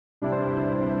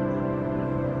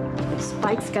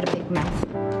Spike's got a big mouth.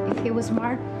 If he was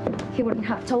smart, he wouldn't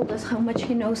have told us how much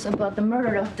he knows about the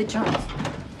murder of the Johns.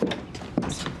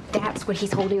 That's what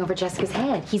he's holding over Jessica's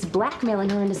head. He's blackmailing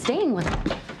her into staying with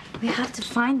him. We have to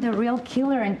find the real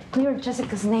killer and clear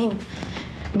Jessica's name.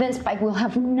 Then Spike will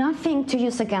have nothing to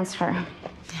use against her.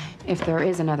 If there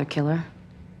is another killer.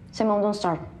 Simone, don't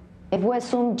start. If we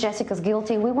assume Jessica's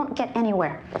guilty, we won't get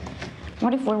anywhere.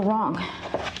 What if we're wrong?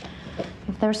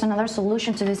 If there's another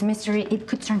solution to this mystery, it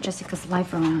could turn Jessica's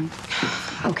life around.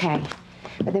 Okay,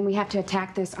 but then we have to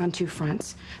attack this on two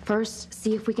fronts. First,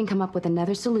 see if we can come up with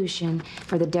another solution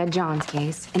for the dead Johns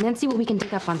case, and then see what we can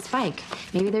dig up on Spike.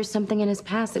 Maybe there's something in his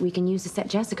past that we can use to set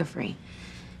Jessica free.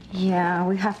 Yeah,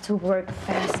 we have to work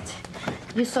fast.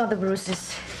 You saw the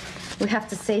bruises. We have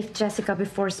to save Jessica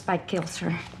before Spike kills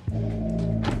her.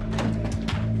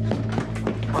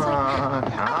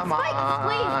 Come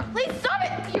on. Please, please stop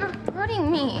it. You're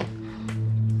hurting me.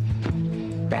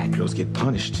 Bad girls get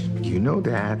punished. You know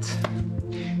that.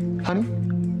 Honey,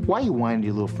 why are you whining to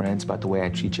your little friends about the way I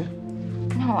treat you?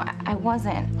 No, I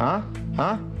wasn't. Huh?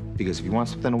 Huh? Because if you want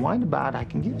something to whine about, I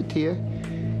can give it to you.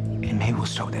 And maybe we'll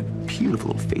start with that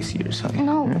beautiful little face of yours, honey.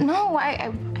 No,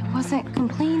 I wasn't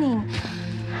complaining.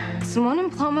 Simone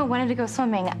and Paloma wanted to go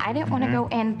swimming. I didn't want to go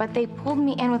in, but they pulled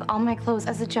me in with all my clothes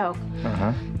as a joke.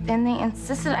 Then they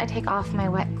insisted I take off my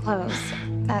wet clothes.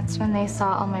 That's when they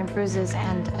saw all my bruises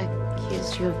and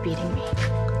accused you of beating me.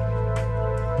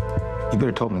 You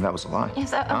better told me that was a lie.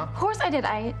 Yes, of course I did.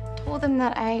 I told them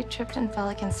that I tripped and fell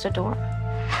against a door.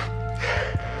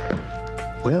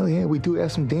 Well, yeah, we do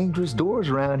have some dangerous doors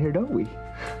around here, don't we?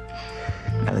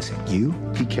 Now listen, you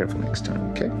be careful next time,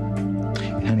 okay?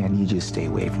 And honey, I need you to stay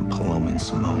away from Paloma and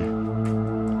Simone.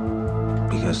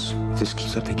 Because if this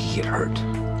keeps up, they could get hurt.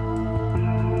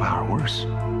 Wow, or worse.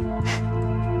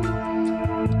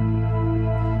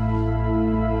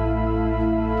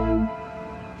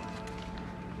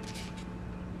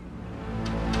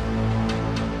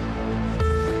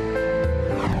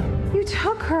 You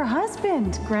took her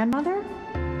husband, grandmother.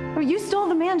 I mean, you stole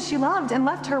the man she loved and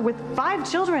left her with 5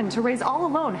 children to raise all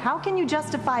alone. How can you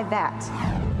justify that?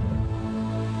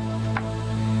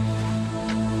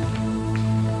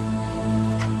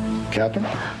 Captain?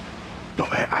 No,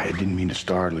 I didn't mean to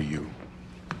startle you.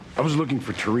 I was looking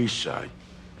for Teresa.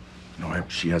 No,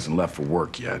 she hasn't left for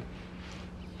work yet.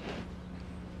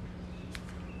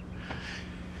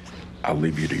 I'll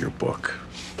leave you to your book.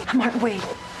 Martin, wait.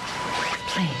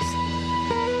 Please.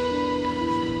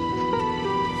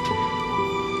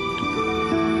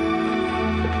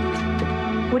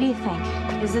 What do you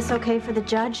think? Is this okay for the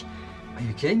judge? Are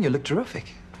you kidding? You look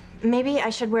terrific. Maybe I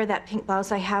should wear that pink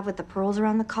blouse I have with the pearls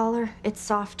around the collar. It's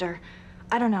softer.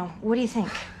 I don't know. What do you think?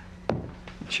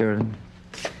 Sheridan,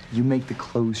 you make the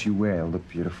clothes you wear look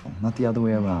beautiful, not the other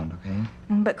way around, okay?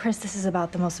 But Chris, this is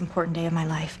about the most important day of my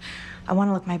life. I want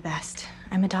to look my best.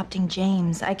 I'm adopting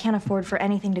James. I can't afford for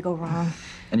anything to go wrong.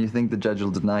 And you think the judge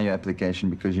will deny your application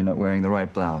because you're not wearing the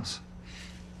right blouse?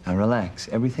 Now relax.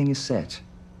 Everything is set.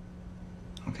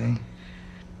 Okay?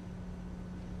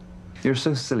 You're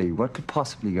so silly. What could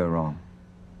possibly go wrong?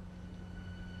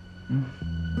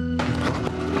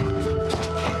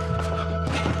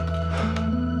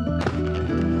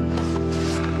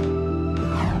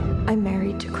 I'm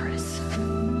married to Chris.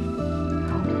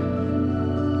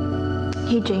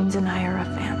 He, James, and I are a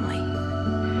family.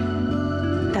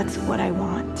 That's what I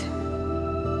want.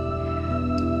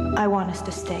 I want us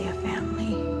to stay a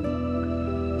family.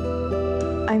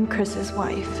 I'm Chris's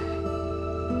wife.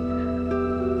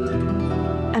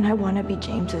 And I want to be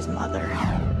James's mother.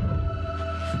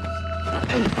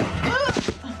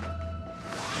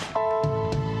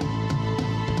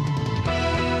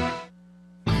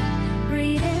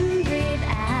 Breathe in, breathe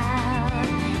out.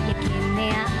 You keep me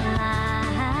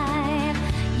alive.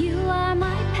 You are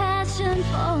my passion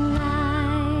for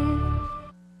life.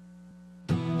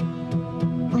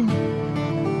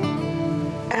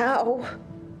 Ow.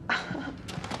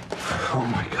 Oh,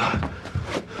 my God.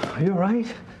 Are you all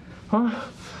right? Huh?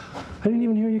 I didn't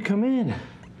even hear you come in.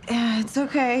 Yeah, it's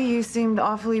okay. You seemed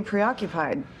awfully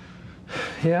preoccupied.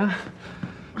 Yeah,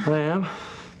 I am.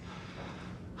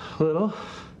 A little.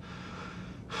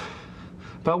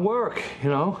 About work, you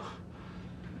know?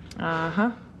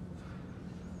 Uh-huh.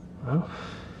 Well,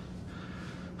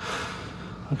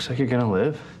 looks like you're gonna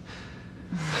live.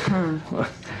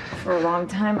 For a long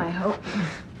time, I hope.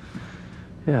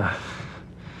 Yeah.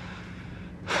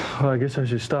 Well, I guess I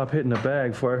should stop hitting the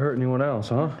bag before I hurt anyone else,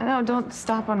 huh? No, don't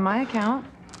stop on my account.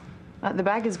 The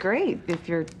bag is great if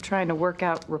you're trying to work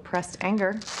out repressed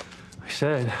anger. I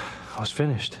said I was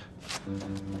finished.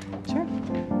 Sure.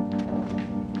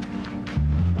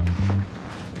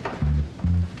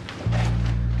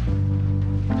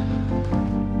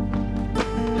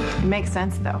 makes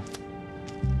sense, though.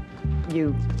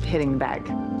 You hitting the bag.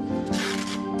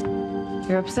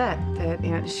 You're upset that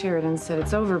Aunt Sheridan said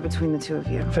it's over between the two of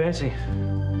you. Fancy.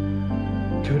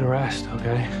 Give it a rest,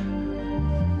 okay?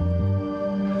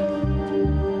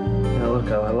 Yeah, look,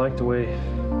 I like the way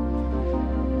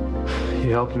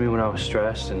you helped me when I was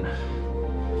stressed, and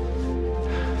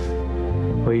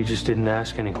the way you just didn't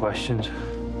ask any questions.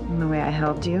 And the way I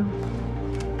helped you.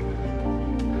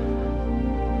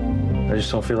 I just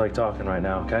don't feel like talking right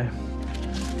now, okay?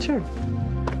 Sure.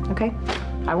 Okay.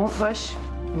 I won't push.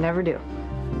 Never do.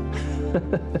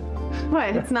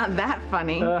 What? It's not that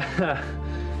funny.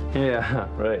 Yeah,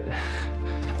 right.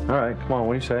 All right, come on,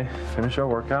 what do you say? Finish our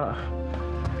workout.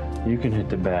 You can hit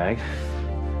the bag,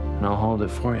 and I'll hold it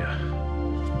for you.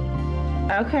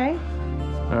 Okay.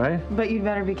 All right? But you'd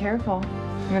better be careful.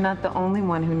 You're not the only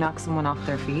one who knocks someone off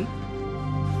their feet.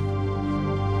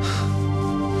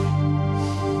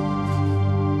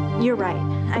 You're right.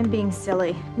 I'm being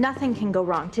silly. Nothing can go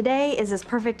wrong. Today is as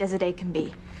perfect as a day can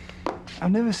be.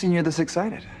 I've never seen you this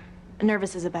excited.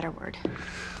 Nervous is a better word.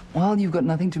 Well, you've got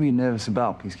nothing to be nervous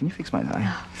about. Please, can you fix my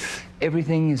tie?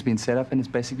 Everything has been set up and it's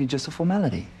basically just a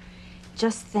formality.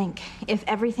 Just think, if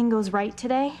everything goes right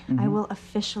today, I will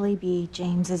officially be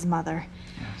James's mother.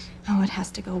 Yes. Oh, it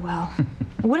has to go well.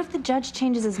 What if the judge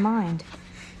changes his mind?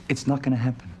 It's not going to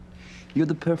happen. You're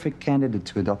the perfect candidate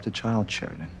to adopt a child,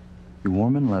 Sheridan. You're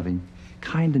warm and loving,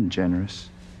 kind and generous.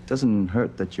 Doesn't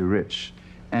hurt that you're rich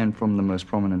and from the most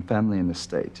prominent family in the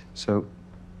state. So,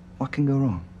 what can go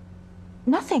wrong?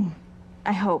 Nothing,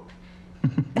 I hope.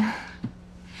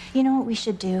 You know what we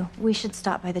should do? We should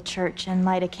stop by the church and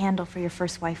light a candle for your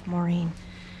first wife, Maureen.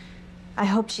 I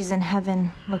hope she's in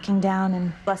heaven, looking down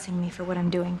and blessing me for what I'm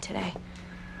doing today.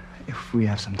 If we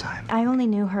have some time. I only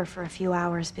knew her for a few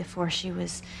hours before she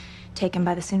was taken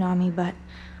by the tsunami, but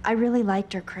I really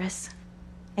liked her, Chris.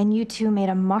 And you two made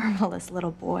a marvelous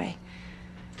little boy.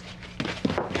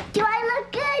 Do I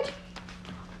look good?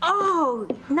 Oh,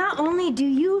 not only do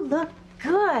you look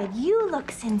good, you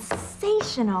look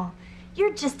sensational.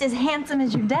 You're just as handsome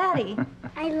as your daddy.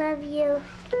 I love you.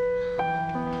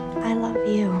 I love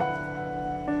you.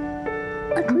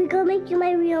 Can we go make you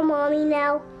my real mommy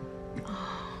now?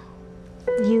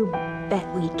 You bet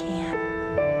we can.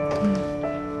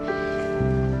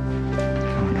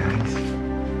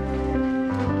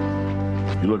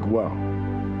 You look well.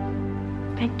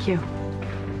 Thank you.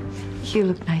 You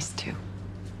look nice, too.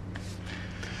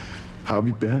 How have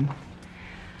you been?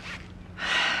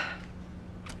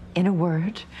 In a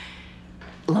word,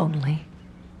 lonely.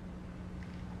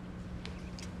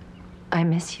 I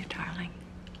miss you, darling.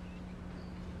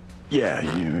 Yeah,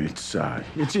 you know,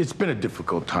 it's been a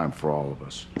difficult time for all of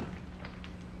us.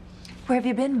 Where have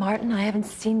you been, Martin? I haven't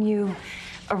seen you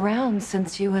around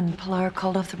since you and Pilar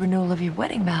called off the renewal of your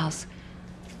wedding vows.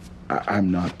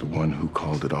 I'm not the one who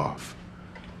called it off.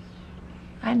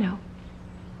 I know.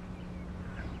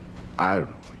 I don't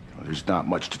know. There's not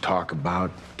much to talk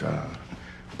about.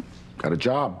 Got a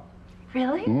job.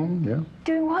 Really? Yeah.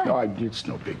 Doing what? No, it's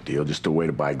no big deal. Just a way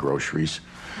to buy groceries.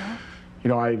 Huh? You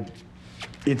know,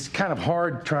 it's kind of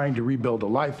hard trying to rebuild a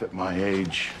life at my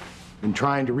age. Been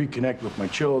trying to reconnect with my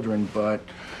children, but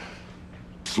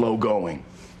slow going.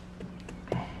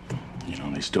 You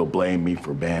know, they still blame me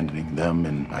for abandoning them,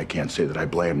 and I can't say that I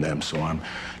blame them, so I'm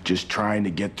just trying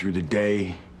to get through the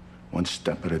day one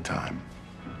step at a time.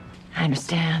 I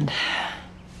understand.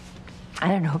 I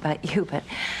don't know about you, but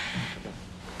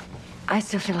I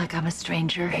still feel like I'm a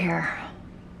stranger here.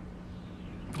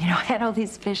 You know, I had all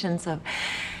these visions of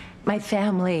my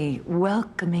family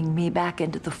welcoming me back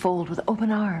into the fold with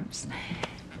open arms.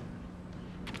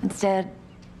 Instead,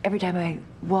 every time I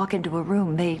walk into a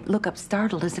room, they look up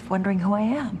startled as if wondering who I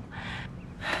am.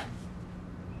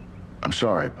 I'm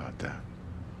sorry about that.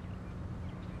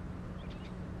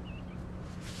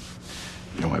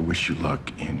 You know, I wish you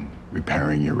luck in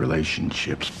repairing your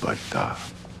relationships, but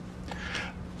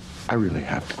I really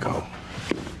have to go.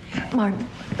 Martin,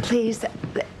 please.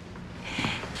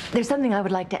 There's something I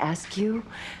would like to ask you.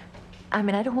 I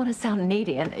mean, I don't want to sound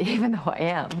needy, and even though I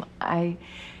am,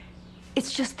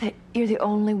 it's just that you're the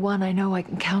only one I know I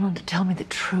can count on to tell me the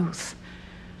truth.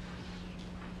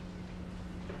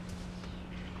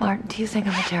 Martin, do you think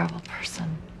I'm a terrible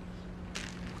person?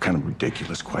 What kind of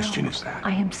ridiculous question is that?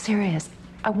 I am serious.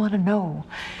 I want to know.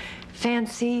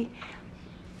 Fancy,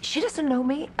 she doesn't know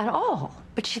me at all,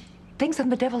 but she thinks I'm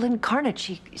the devil incarnate.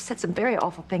 She said some very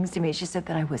awful things to me. She said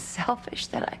that I was selfish,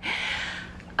 that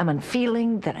I'm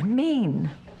unfeeling, that I'm mean.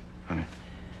 Honey,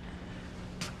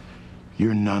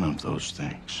 you're none of those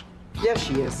things. Yes,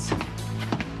 she is.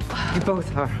 You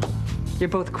both are. You're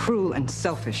both cruel and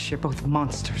selfish. You're both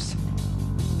monsters.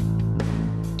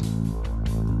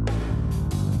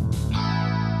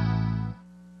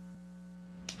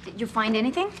 Did you find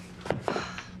anything?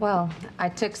 Well, I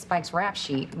took Spike's rap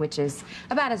sheet, which is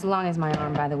about as long as my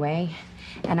arm, by the way,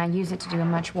 and I used it to do a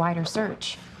much wider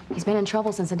search. He's been in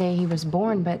trouble since the day he was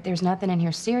born, but there's nothing in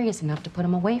here serious enough to put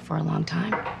him away for a long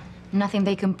time. Nothing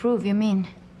they can prove, you mean?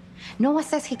 Noah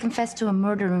says he confessed to a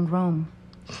murder in Rome.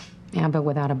 Yeah, but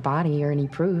without a body or any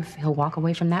proof, he'll walk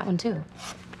away from that one, too.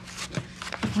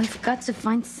 We've got to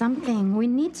find something. We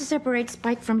need to separate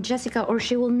Spike from Jessica or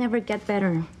she will never get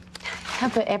better.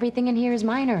 Yeah, but everything in here is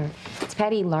minor. It's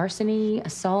petty larceny,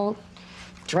 assault,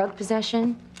 drug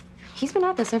possession. He's been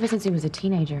at this ever since he was a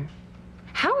teenager.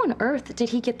 How on earth did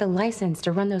he get the license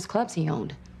to run those clubs he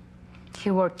owned?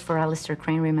 He worked for Alistair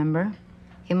Crane, remember?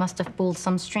 He must have pulled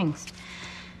some strings.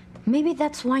 Maybe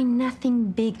that's why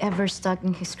nothing big ever stuck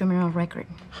in his criminal record.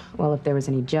 Well, if there was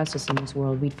any justice in this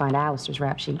world, we'd find Alistair's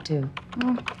rap sheet, too.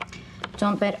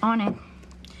 Don't bet on it.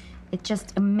 It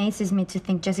just amazes me to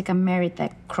think Jessica married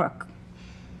that crook.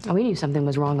 We knew something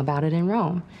was wrong about it in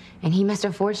Rome, and he must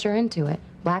have forced her into it,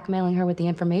 blackmailing her with the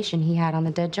information he had on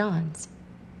the dead Johns.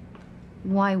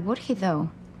 Why would he, though?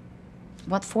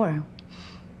 What for?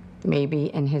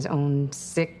 Maybe in his own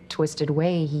sick, twisted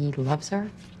way, he loves her.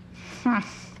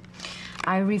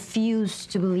 I refuse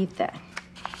to believe that.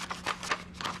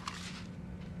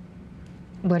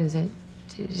 What is it?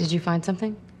 Did you find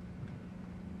something?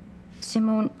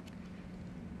 Simone,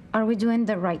 are we doing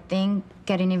the right thing,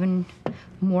 getting even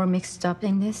more mixed up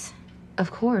in this?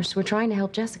 Of course, we're trying to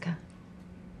help Jessica.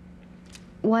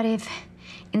 What if,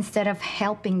 instead of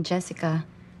helping Jessica,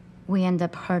 we end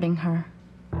up hurting her?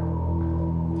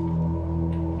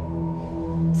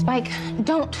 Spike,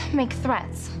 don't make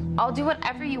threats. I'll do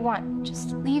whatever you want.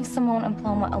 Just leave Simone and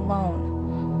Paloma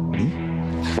alone. Me?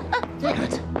 Damn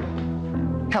it.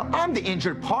 Hell, I'm the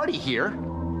injured party here.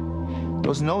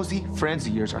 Those nosy friends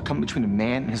of yours are coming between a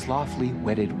man and his lawfully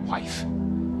wedded wife.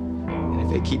 And if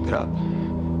they keep it up,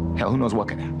 hell, who knows what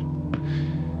could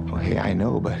happen. Well, hey, I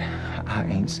know, but I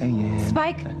ain't saying.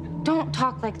 Spike, don't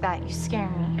talk like that. You scare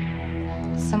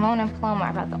me. Simone and Paloma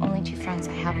are about the only two friends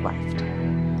I have left.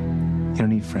 You don't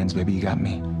need friends, baby. You got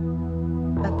me.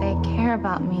 But they care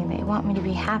about me. They want me to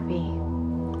be happy.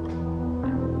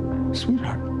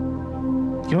 Sweetheart,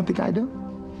 you don't think I do?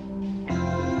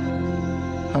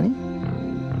 Honey?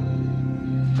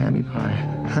 Mammy pie.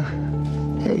 Huh?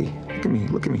 Hey, look at me,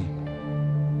 look at me.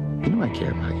 You know I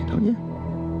care about you, don't you?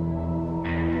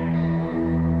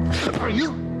 Are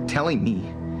you telling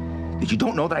me that you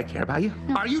don't know that I care about you?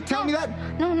 No. Are you telling me that?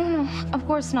 No, no, no. Of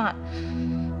course not.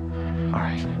 All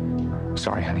right.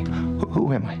 Sorry, honey.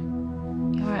 Who am I?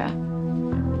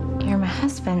 You're my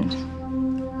husband.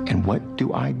 And what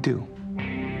do I do?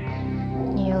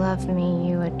 You love me,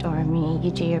 you adore me,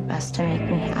 you do your best to make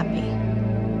me happy.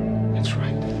 That's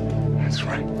right. That's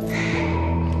right.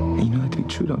 And you know that to be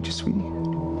true, don't you, sweetie?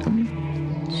 Don't you?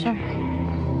 Sure.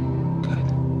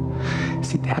 Good.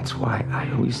 See, that's why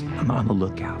I'm on the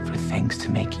lookout for things to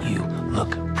make you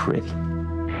look pretty.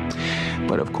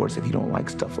 But of course, if you don't like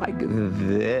stuff like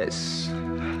this.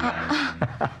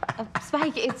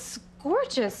 Spike, it's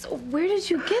gorgeous. Where did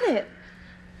you get it?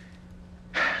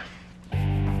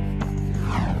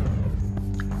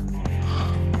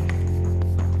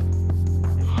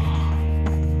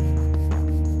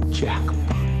 Jackpot.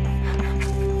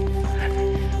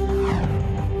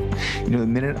 You know, the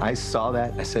minute I saw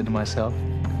that, I said to myself,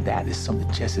 that is something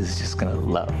Jess is just gonna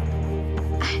love.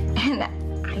 And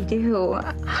I do.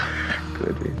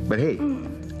 Good, baby. But hey,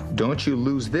 don't you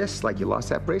lose this like you lost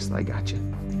that bracelet. I got you.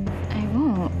 I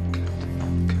won't.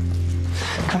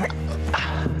 Come here.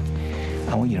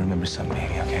 I want you to remember something,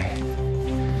 baby, okay?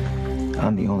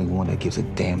 I'm the only one that gives a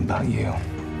damn about you.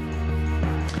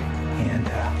 And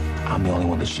I'm the only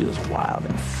one that she does wild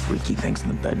and freaky things in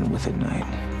the bedroom with at night.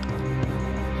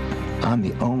 I'm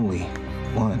the only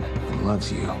one that loves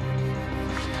you.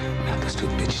 Not those two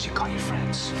bitches you call your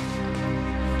friends.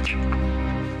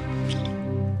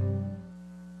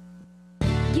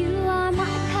 You are my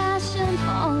passion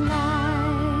for life.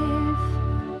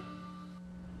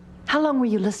 How long were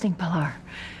you listening, Pilar?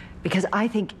 Because I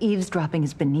think eavesdropping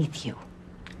is beneath you.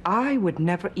 I would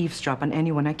never eavesdrop on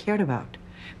anyone I cared about.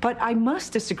 But I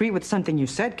must disagree with something you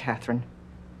said, Catherine.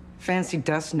 Fancy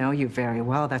does know you very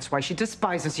well. That's why she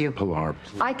despises you. Pilar,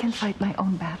 I can fight my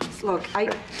own battles. Look,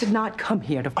 I did not come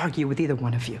here to argue with either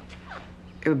one of you.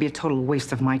 It would be a total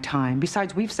waste of my time.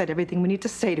 Besides, we've said everything we need to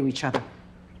say to each other.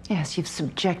 Yes, you've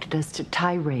subjected us to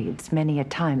tirades many a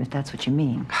time, if that's what you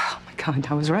mean. Oh, my God,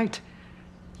 I was right.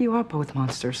 You are both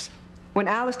monsters. When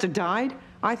Alistair died,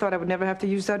 I thought I would never have to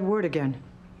use that word again.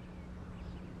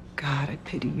 God, I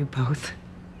pity you both.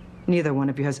 Neither one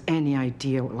of you has any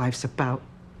idea what life's about.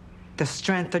 The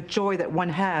strength, the joy that one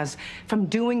has from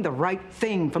doing the right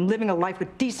thing, from living a life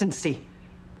with decency.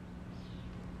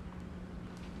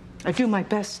 I do my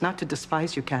best not to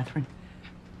despise you, Catherine.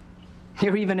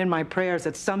 You're even in my prayers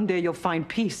that someday you'll find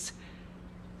peace.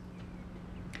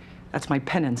 That's my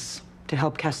penance to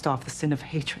help cast off the sin of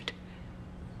hatred.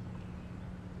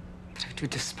 But I do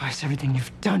despise everything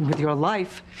you've done with your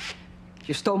life.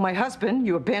 You stole my husband,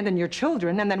 you abandoned your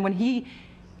children, and then when he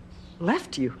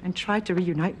left you and tried to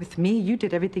reunite with me, you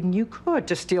did everything you could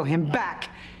to steal him back.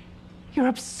 You're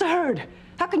absurd.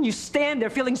 How can you stand there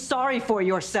feeling sorry for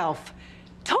yourself,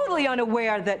 totally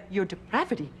unaware that your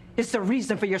depravity is the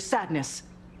reason for your sadness?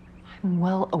 I'm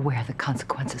well aware of the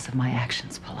consequences of my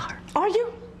actions, Pilar. Are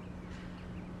you?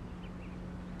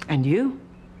 And you?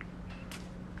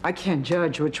 I can't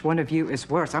judge which one of you is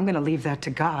worse. I'm gonna leave that to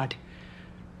God.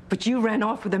 But you ran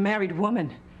off with a married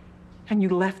woman, and you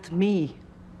left me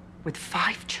with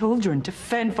 5 children to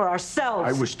fend for ourselves.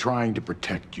 I was trying to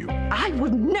protect you. I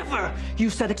would never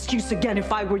use that excuse again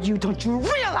if I were you. Don't you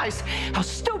realize how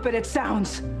stupid it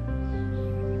sounds?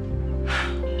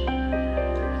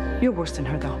 You're worse than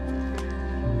her, though.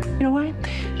 You know why?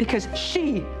 Because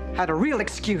she had a real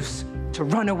excuse to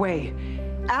run away.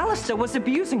 Alistair was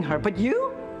abusing her, but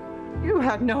you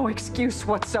had no excuse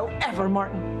whatsoever,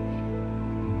 Martin.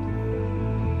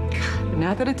 But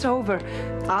now that it's over,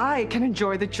 I can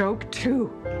enjoy the joke,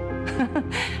 too.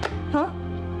 Huh?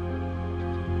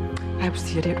 I was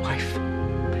the idiot wife,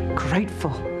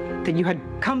 grateful that you had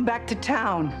come back to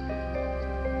town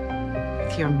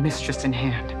with your mistress in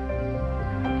hand.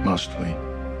 Must we?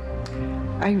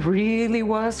 I really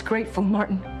was grateful,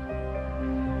 Martin.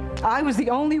 I was the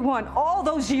only one all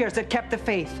those years that kept the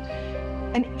faith.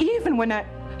 And even when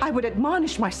I would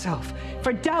admonish myself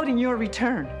for doubting your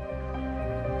return,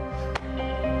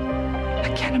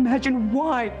 I can't imagine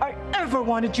why I ever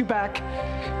wanted you back.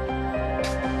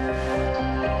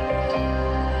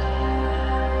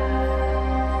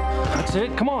 That's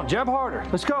it. Come on, jab harder.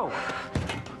 Let's go.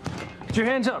 Get your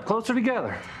hands up, closer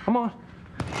together. Come on.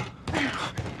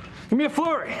 Give me a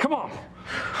flurry. Come on.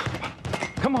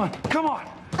 Come on. Come on.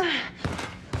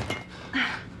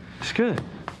 It's good.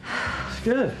 It's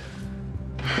good.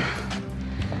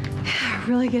 It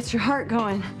really gets your heart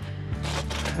going.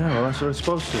 Yeah, well, that's what it's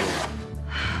supposed to.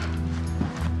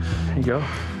 Here you go.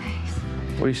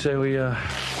 What do you say we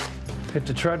hit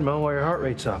the treadmill while your heart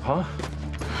rate's up, huh?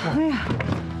 Oh, yeah.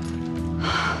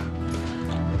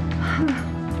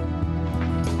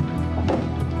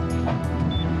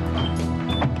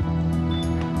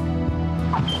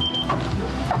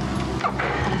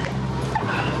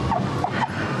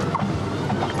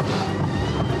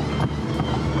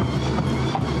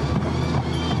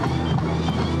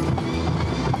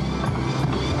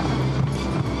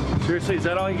 Seriously, is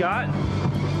that all you got?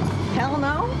 Hell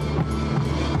no.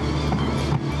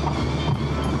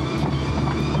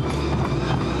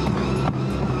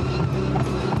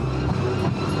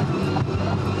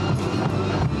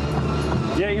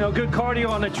 Yeah, you know, good cardio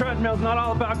on the treadmill is not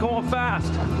all about going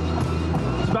fast.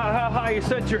 It's about how high you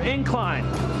set your incline.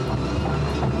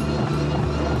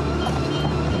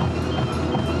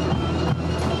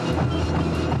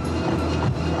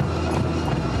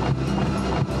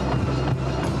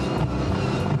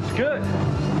 It's good.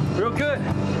 Real good.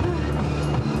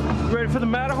 You ready for the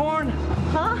Matterhorn?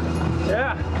 Huh?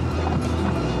 Yeah.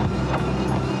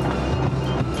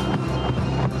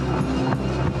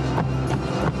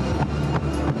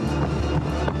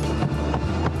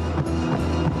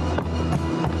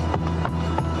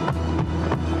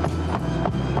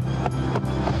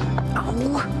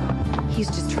 He's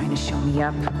just trying to show me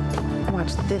up.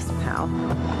 Watch this, pal.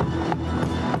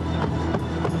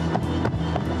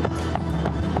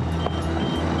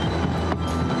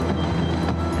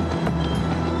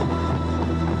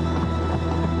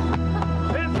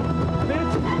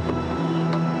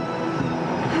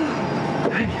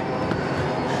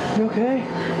 You okay?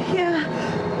 Yeah,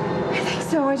 I think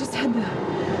so. I just had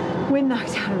the wind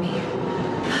knocked out of me.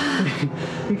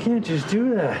 You can't just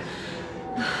do that.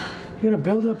 You gotta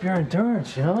build up your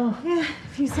endurance, you know? Yeah,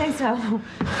 if you say so.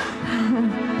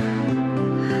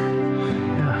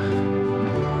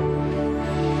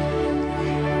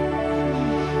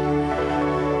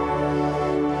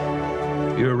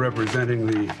 You're representing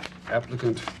the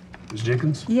applicant, Ms.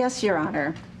 Jenkins? Yes, Your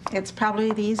Honor. It's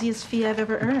probably the easiest fee I've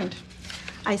ever earned.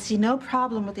 I see no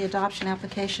problem with the adoption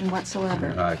application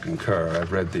whatsoever. I concur.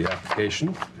 I've read the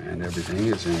application, and everything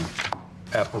is in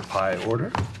apple pie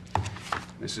order.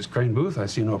 Mrs. Crane Booth, I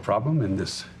see no problem in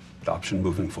this adoption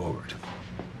moving forward.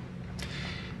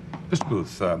 Mr.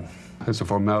 Booth, as a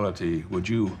formality, would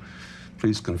you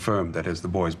please confirm that as the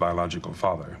boy's biological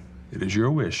father, it is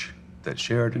your wish that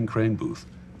Sheridan Crane Booth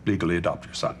legally adopt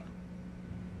your son?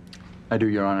 I do,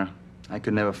 Your Honor. I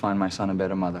could never find my son a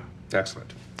better mother.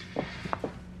 Excellent.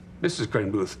 Mrs.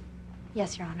 Crane Booth,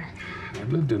 Yes, Your Honor.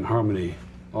 I've lived in harmony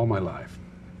all my life.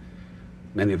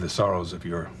 Many of the sorrows of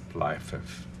your life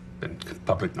have been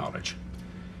public knowledge.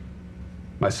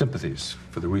 My sympathies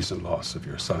for the recent loss of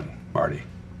your son, Marty,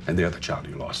 and the other child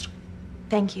you lost.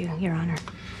 Thank you, Your Honor.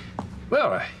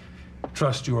 Well, I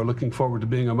trust you are looking forward to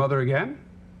being a mother again?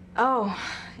 Oh,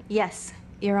 yes,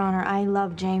 Your Honor. I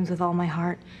love James with all my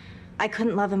heart. I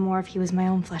couldn't love him more if he was my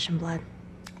own flesh and blood.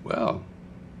 Well,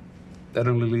 that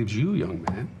only leaves you, young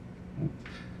man.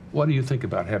 What do you think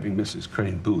about having Mrs.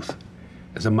 Crane Booth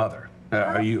as a mother?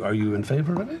 Are you in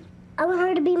favor of it? I want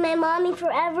her to be my mommy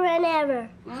forever and ever.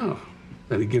 Oh,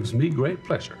 then it gives me great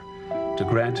pleasure to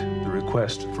grant the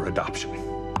request for adoption.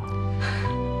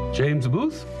 James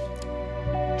Booth,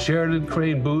 Sheridan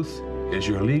Crane Booth is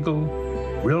your legal,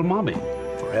 real mommy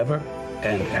forever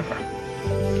and ever.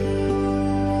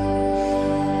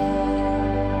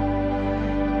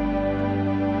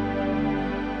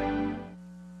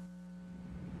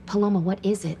 Paloma, what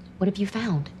is it? What have you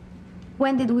found?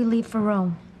 When did we leave for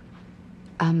Rome?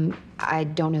 I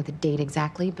don't know the date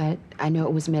exactly, but I know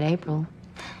it was mid-April.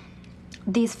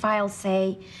 These files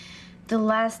say the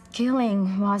last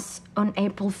killing was on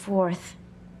April 4th,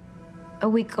 a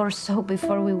week or so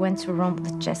before we went to Rome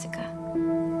with Jessica.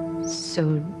 So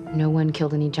no one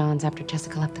killed any Johns after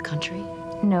Jessica left the country?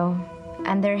 No,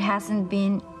 and there hasn't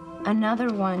been another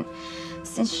one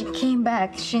since she came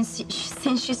back, since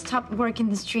she stopped working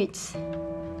the streets.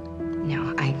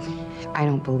 No, I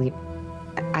don't believe...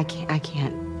 I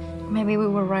can't. Maybe we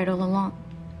were right all along.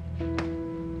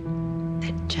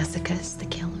 That Jessica's the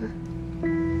killer?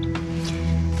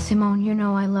 Simone, you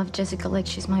know I love Jessica like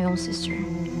she's my own sister.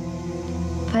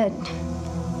 But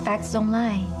facts don't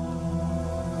lie.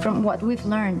 From what we've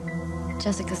learned,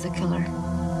 Jessica's the killer.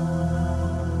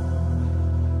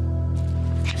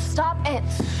 Stop it.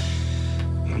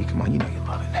 Baby, come on, you know you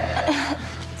love it.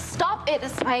 Stop it,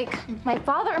 Spike. My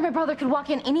father or my brother could walk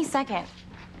in any second.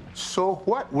 So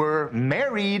what? We're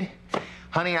married.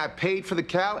 Honey, I paid for the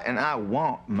cow and I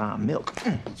want my milk.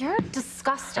 You're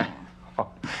disgusting. Oh,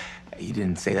 you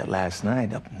didn't say that last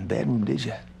night up in the bedroom, did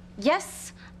you?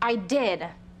 Yes, I did.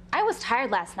 I was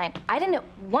tired last night. I didn't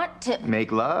want to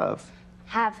Make love.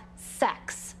 have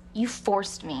sex. You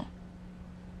forced me.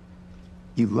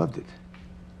 You loved it.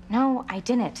 No, I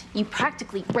didn't. You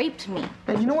practically raped me.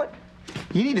 And you know what?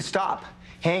 You need to stop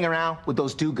hanging around with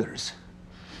those do-gooders.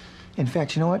 In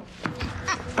fact, you know what?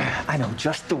 I know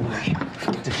just the way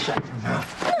to shut your mouth.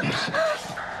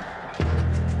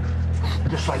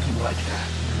 Just like you like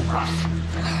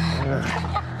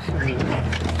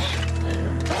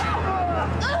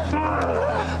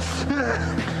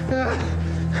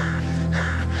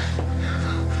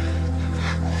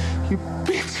You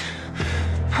bitch.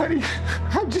 Honey,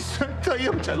 I'm just trying to tell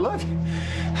you how much I love you.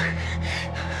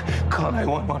 Call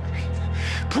 911.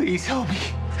 Please help me.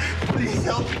 Please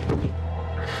help me.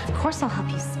 Of course I'll help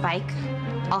you, Spike.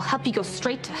 I'll help you go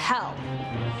straight to hell.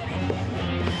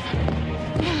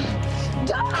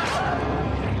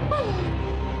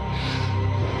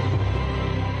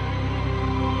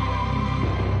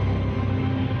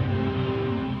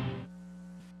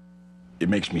 It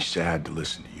makes me sad to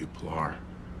listen to you, Pilar.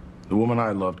 The woman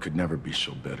I loved could never be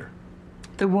so bitter.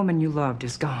 The woman you loved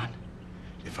is gone.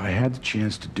 If I had the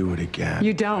chance to do it again...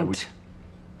 You don't.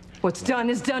 What's done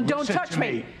is done. Don't Listen touch to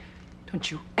me. me.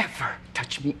 Don't you ever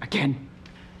touch me again.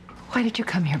 Why did you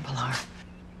come here, Pilar?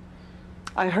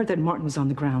 I heard that Martin was on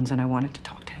the grounds and I wanted to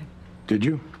talk to him. Did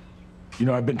you? You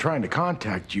know, I've been trying to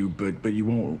contact you, but you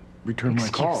won't return my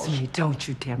calls. Excuse me, don't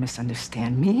you dare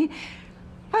misunderstand me.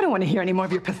 I don't want to hear any more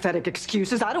of your pathetic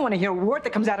excuses. I don't want to hear a word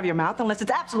that comes out of your mouth unless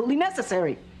it's absolutely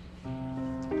necessary.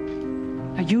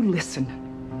 Now you listen,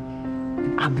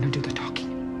 and I'm going to do the talking.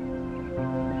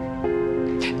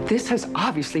 This has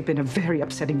obviously been a very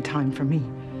upsetting time for me,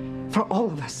 for all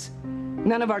of us.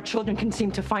 None of our children can seem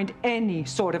to find any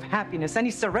sort of happiness,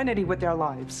 any serenity with their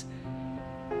lives.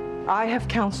 I have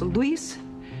counseled Luis.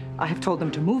 I have told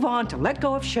them to move on, to let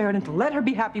go of Sheridan, to let her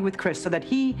be happy with Chris so that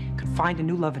he could find a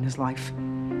new love in his life.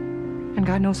 And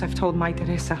God knows I've told my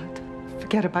Teresa to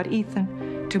forget about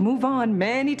Ethan, to move on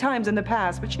many times in the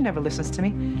past, but she never listens to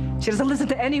me. She doesn't listen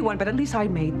to anyone, but at least I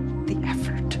made the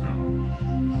effort.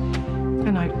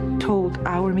 And I told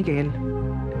our Miguel,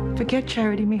 forget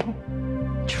Charity, mijo.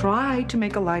 Try to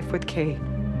make a life with Kay.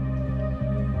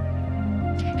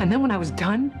 And then when I was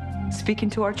done, speaking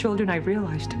to our children, I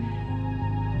realized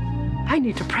I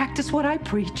need to practice what I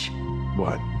preach.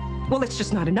 What? Well, it's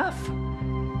just not enough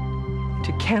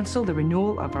to cancel the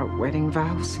renewal of our wedding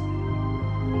vows.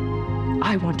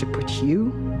 I want to put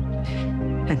you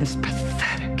and this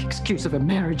pathetic excuse of a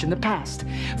marriage in the past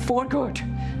for good.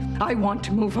 I want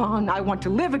to move on. I want to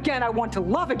live again. I want to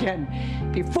love again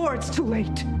before it's too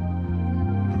late.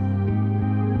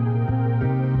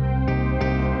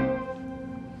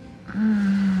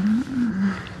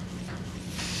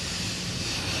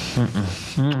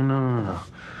 No.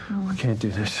 We can't do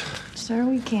this. Sure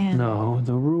we can. No,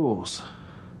 the rules.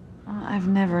 I've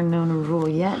never known a rule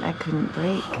yet I couldn't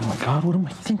break. Oh my God, what am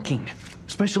I thinking?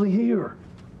 Especially here.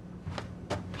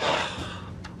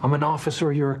 I'm an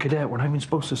officer, you're a cadet. We're not even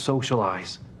supposed to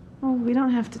socialize. Well, we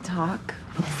don't have to talk.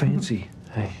 I'm fancy.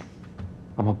 Hey,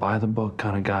 I'm a by-the-book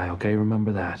kind of guy, okay?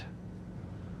 Remember that.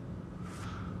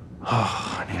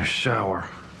 Oh, I need a shower.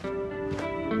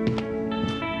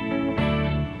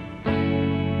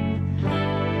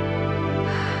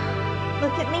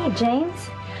 Look at me, James.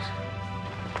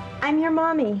 I'm your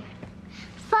mommy.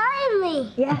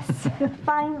 Finally! Yes,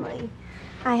 finally.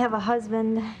 I have a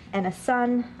husband and a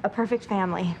son, a perfect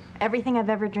family. Everything I've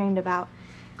ever dreamed about.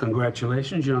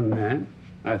 Congratulations, young man.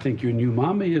 I think your new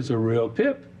mommy is a real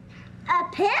pip. A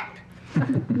pip?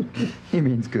 He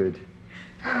means good.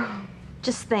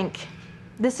 Just think,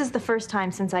 this is the first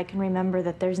time since I can remember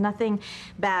that there's nothing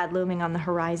bad looming on the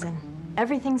horizon.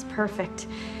 Everything's perfect.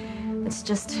 It's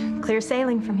just clear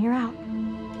sailing from here out.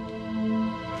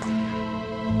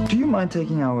 Do you mind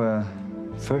taking our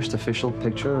first official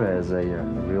picture as a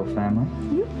real family?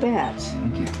 You bet.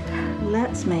 Thank you.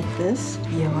 Let's make this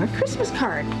your Christmas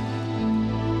card.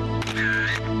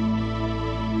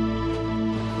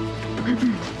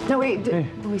 No, wait,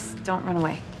 Luis, don't run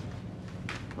away.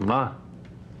 I'm not.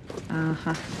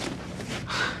 Uh-huh.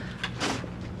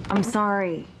 I'm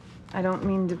sorry. I don't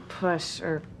mean to push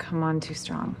or come on too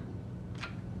strong.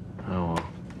 Oh, well.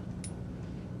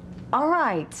 All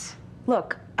right.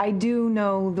 Look, I do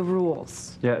know the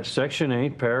rules. Yeah, Section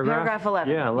 8, paragraph? Paragraph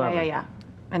 11. Yeah, 11. Yeah.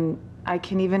 And I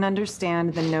can even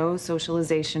understand the no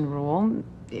socialization rule.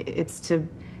 It's to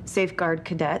safeguard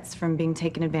cadets from being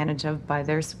taken advantage of by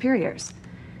their superiors.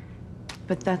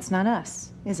 But that's not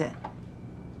us, is it?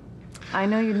 I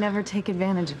know you'd never take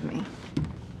advantage of me.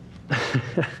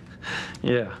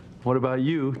 Yeah. What about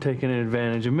you taking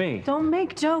advantage of me? Don't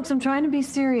make jokes. I'm trying to be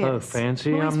serious. Oh,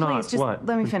 fancy? Luis, I'm not. please, just What?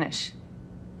 let me finish.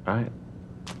 All right.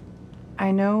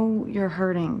 I know you're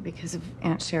hurting because of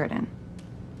Aunt Sheridan.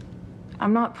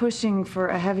 I'm not pushing for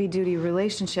a heavy-duty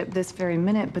relationship this very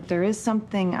minute, but there is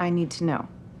something I need to know.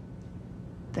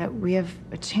 That we have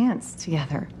a chance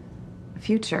together, a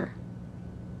future.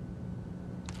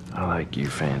 I like you,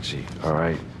 Fancy, all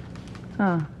right?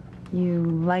 Huh. You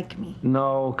like me?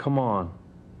 No, come on.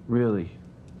 Really.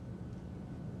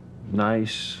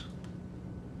 Nice.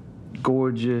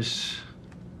 Gorgeous.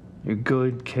 You're a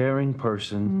good, caring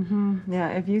person. Mm-hmm. Yeah,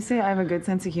 if you say I have a good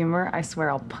sense of humor, I swear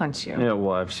I'll punch you. Yeah,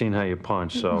 well, I've seen how you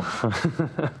punch, so.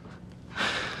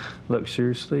 Look,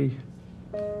 seriously.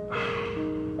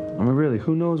 I mean, really,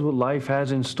 who knows what life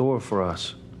has in store for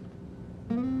us?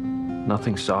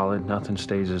 Nothing solid, nothing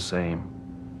stays the same.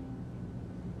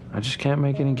 I just can't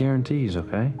make any guarantees,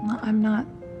 okay? Well, I'm not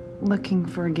looking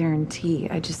for a guarantee.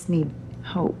 I just need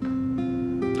hope.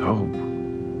 Hope?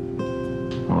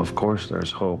 Well, of course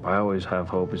there's hope. I always have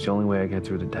hope. It's the only way I get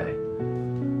through the day.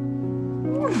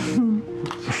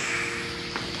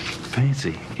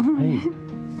 Fancy. Hey,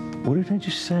 what did I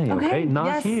just say, okay? Not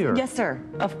yes, here. Yes, sir.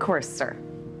 Of course, sir.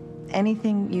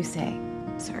 Anything you say,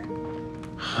 sir.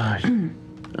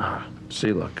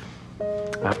 See, look.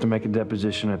 I have to make a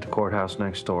deposition at the courthouse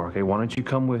next door, okay? Why don't you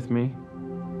come with me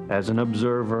as an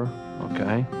observer,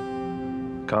 okay?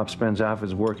 Cop spends half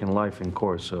his working life in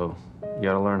court, so you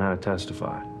gotta learn how to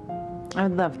testify. I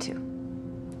would love to.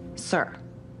 Sir.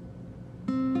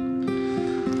 I'm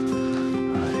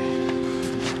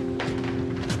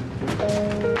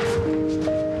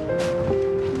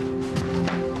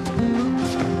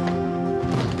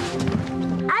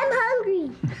hungry.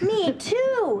 Me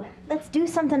too. Let's do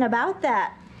something about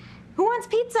that. Who wants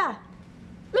pizza?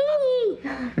 Me!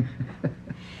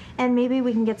 And maybe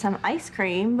we can get some ice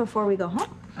cream before we go home.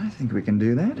 I think we can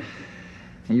do that.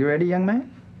 Are you ready, young man?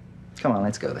 Come on,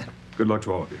 let's go then. Good luck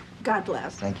to all of you. God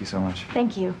bless. Thank you so much.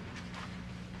 Thank you.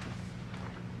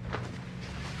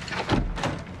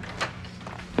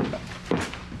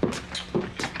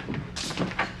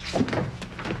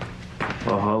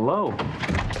 Well, hello.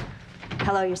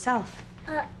 Hello yourself.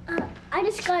 I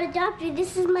just got adopted.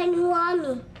 This is my new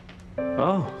mommy.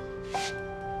 Oh.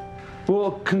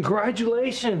 Well,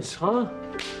 congratulations, huh?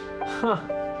 Huh.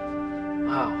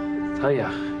 Wow. Tell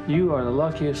ya, you are the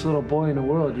luckiest little boy in the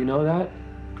world, you know that?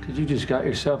 Because you just got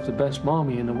yourself the best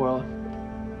mommy in the world.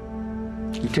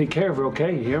 You take care of her,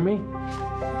 okay? You hear me?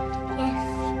 Yes.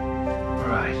 All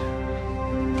right.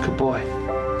 Good boy.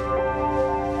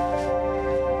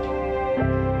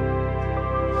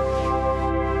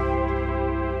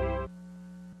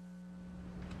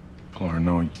 Pilar,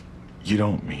 no, you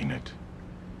don't mean it.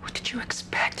 What did you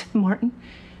expect, Martin?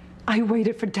 I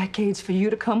waited for decades for you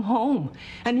to come home.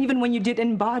 And even when you did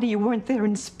in body, you weren't there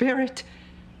in spirit.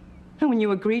 And when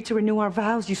you agreed to renew our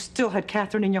vows, you still had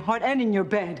Catherine in your heart and in your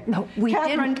bed. No, we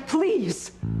Catherine, didn't.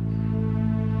 please.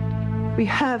 We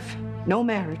have no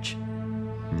marriage.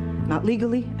 Not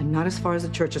legally and not as far as the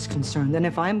church is concerned. And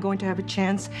if I'm going to have a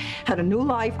chance at a new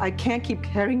life, I can't keep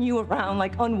carrying you around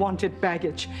like unwanted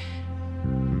baggage.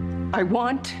 I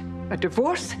want a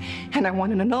divorce, and I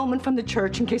want an annulment from the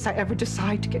church in case I ever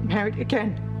decide to get married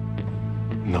again.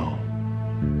 No.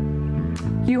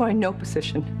 You are in no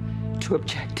position to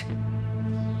object.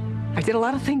 I did a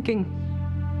lot of thinking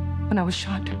when I was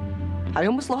shot. I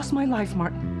almost lost my life,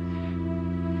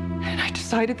 Martin. And I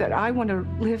decided that I want to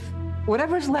live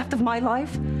whatever is left of my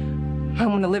life, I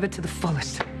want to live it to the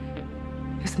fullest.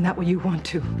 Isn't that what you want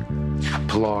to?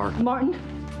 Pilar. Martin,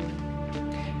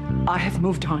 I have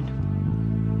moved on.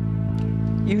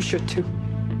 You should too.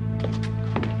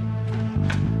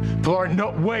 Pilar,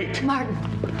 no, wait! Martin,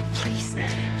 please,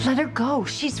 let her go.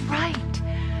 She's right.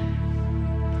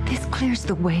 This clears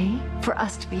the way for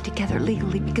us to be together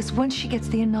legally, because once she gets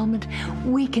the annulment,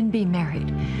 we can be married.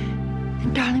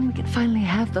 And darling, we can finally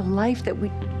have the life that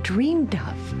we dreamed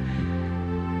of.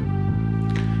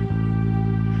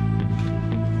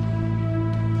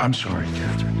 I'm sorry,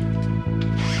 Catherine.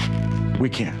 We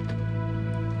can't.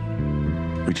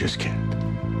 We just can't.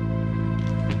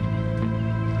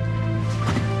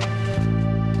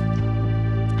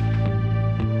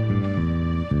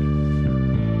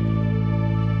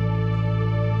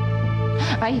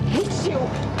 I hate you.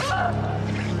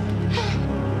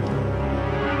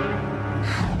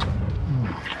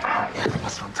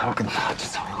 That's what I'm talking about.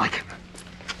 Just how I like it.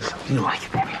 Just how you like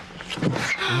it, baby.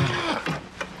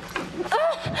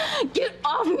 Get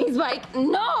off me, Spike.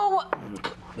 No.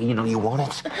 You know you want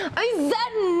it. I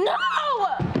said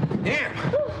no. Damn.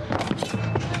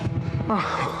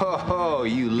 Oh,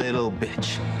 you little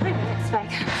bitch. Wait a minute,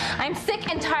 Spike. I'm sick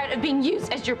and tired of being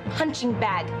used as your punching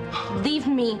bag. Leave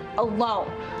me alone.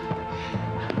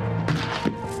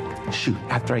 Shoot,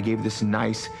 after I gave you this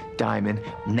nice diamond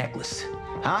necklace.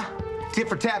 Huh? Tit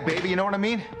for tat, baby, you know what I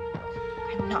mean?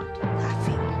 I'm not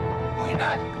laughing. Oh, you're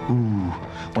not? Ooh,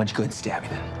 why don't you go ahead and stab me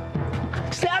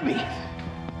then? Stab me!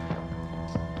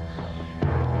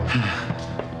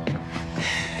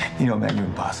 You know, man, you're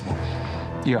impossible.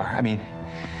 You are. I mean,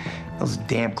 those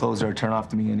damn clothes are a turn off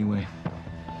to me anyway.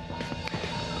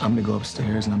 I'm gonna go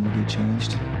upstairs and I'm gonna get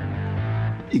changed.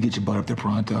 You get your butt up there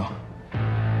pronto.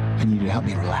 I need you to help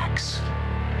me relax.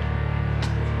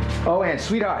 Oh, and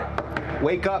sweetheart,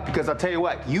 wake up, because I'll tell you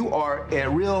what, you are a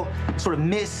real sort of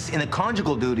miss in the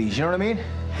conjugal duties, you know what I mean?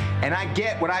 And I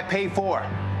get what I pay for.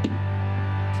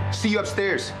 See you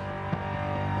upstairs.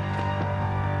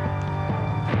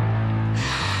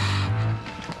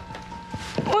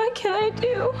 What can I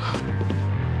do?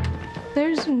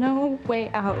 There's no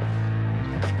way out.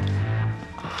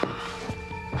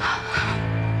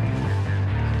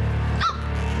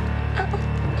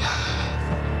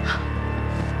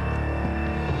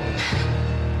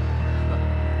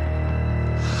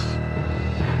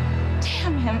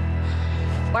 Damn him.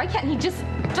 Why can't he just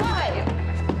die?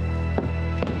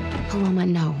 Paloma,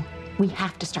 no. We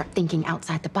have to start thinking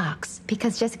outside the box.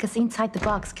 Because Jessica's inside the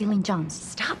box killing Johns.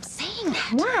 Stop saying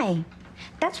that. Why?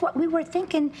 That's what we were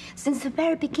thinking since the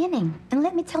very beginning. And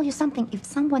let me tell you something. If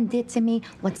someone did to me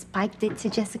what Spike did to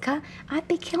Jessica, I'd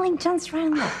be killing Johns right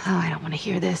now. Oh, I don't want to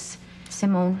hear this.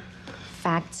 Simone,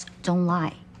 facts don't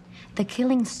lie. The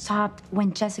killing stopped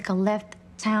when Jessica left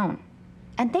town.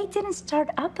 And they didn't start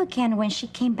up again when she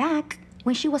came back,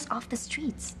 when she was off the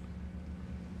streets.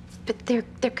 But there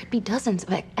could be dozens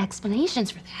of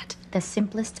explanations for that. The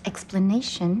simplest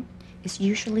explanation is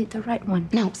usually the right one.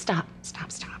 No, stop.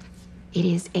 It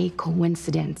is a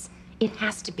coincidence. It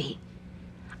has to be.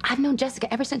 I've known Jessica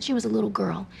ever since she was a little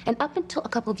girl. And up until a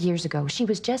couple of years ago, she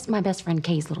was just my best friend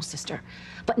Kay's little sister.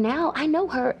 But now I know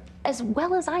her as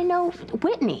well as I know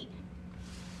Whitney.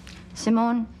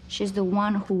 Simone, she's the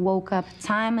one who woke up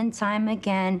time and time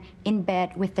again in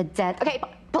bed with the dead... Okay,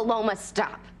 Paloma,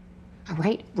 stop. All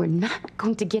right? We're not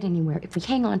going to get anywhere if we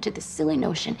hang on to this silly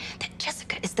notion that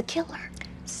Jessica is the killer.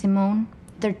 Simone,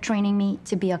 They're training me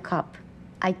to be a cop.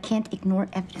 I can't ignore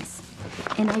evidence.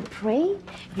 And I pray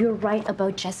you're right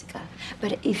about Jessica.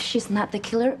 But if she's not the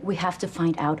killer, we have to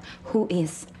find out who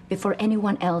is before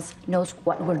anyone else knows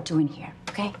what we're doing here,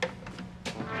 okay?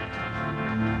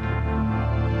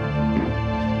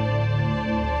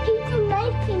 Pizza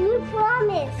nice thing, you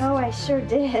promised. Oh, I sure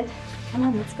did. Come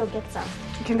on, let's go get some.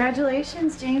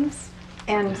 Congratulations, James.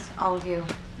 And all of you.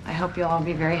 I hope you'll all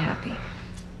be very happy.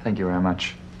 Thank you very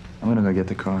much. I'm gonna go get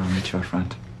the car. I'll meet you out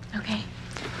front. Okay.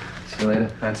 See you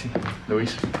later, Nancy.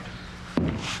 Luis.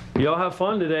 Y'all have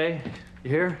fun today. You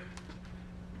hear?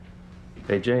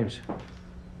 Hey, James.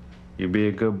 You be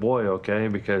a good boy, okay?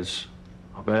 Because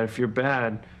I'll bet if you're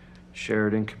bad,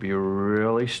 Sheridan could be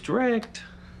really strict.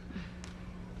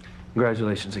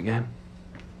 Congratulations again.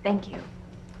 Thank you.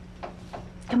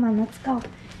 Come on, let's go.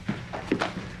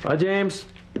 Bye, James.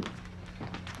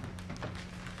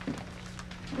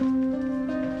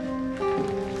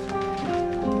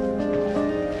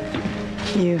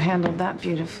 You handled that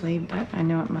beautifully, but I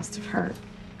know it must have hurt.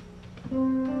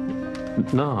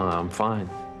 No, I'm fine.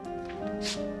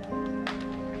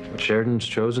 But Sheridan's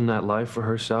chosen that life for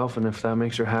herself, and if that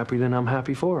makes her happy, then I'm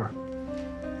happy for her.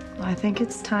 Well, I think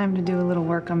it's time to do a little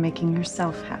work on making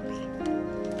yourself happy.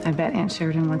 I bet Aunt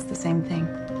Sheridan wants the same thing.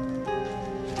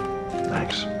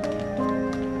 Thanks.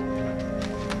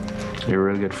 You're a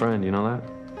really good friend, you know that?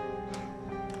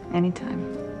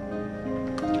 Anytime.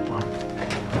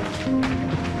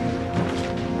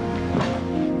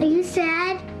 Are you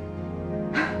sad?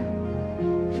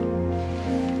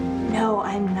 No,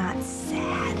 I'm not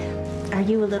sad. Are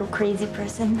you a little crazy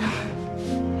person?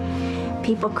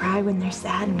 People cry when they're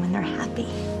sad and when they're happy.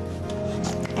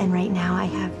 And right now I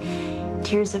have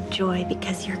tears of joy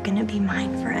because you're gonna be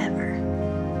mine forever.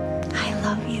 I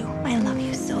love you. I love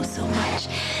you so, so much.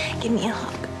 Give me a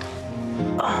hug.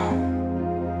 Oh.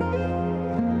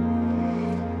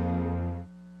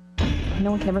 No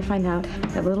one can ever find out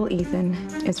that little Ethan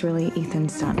is really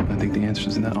Ethan's son. I think the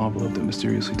answer's in that envelope that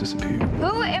mysteriously disappeared.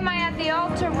 Who am I at the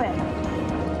altar with?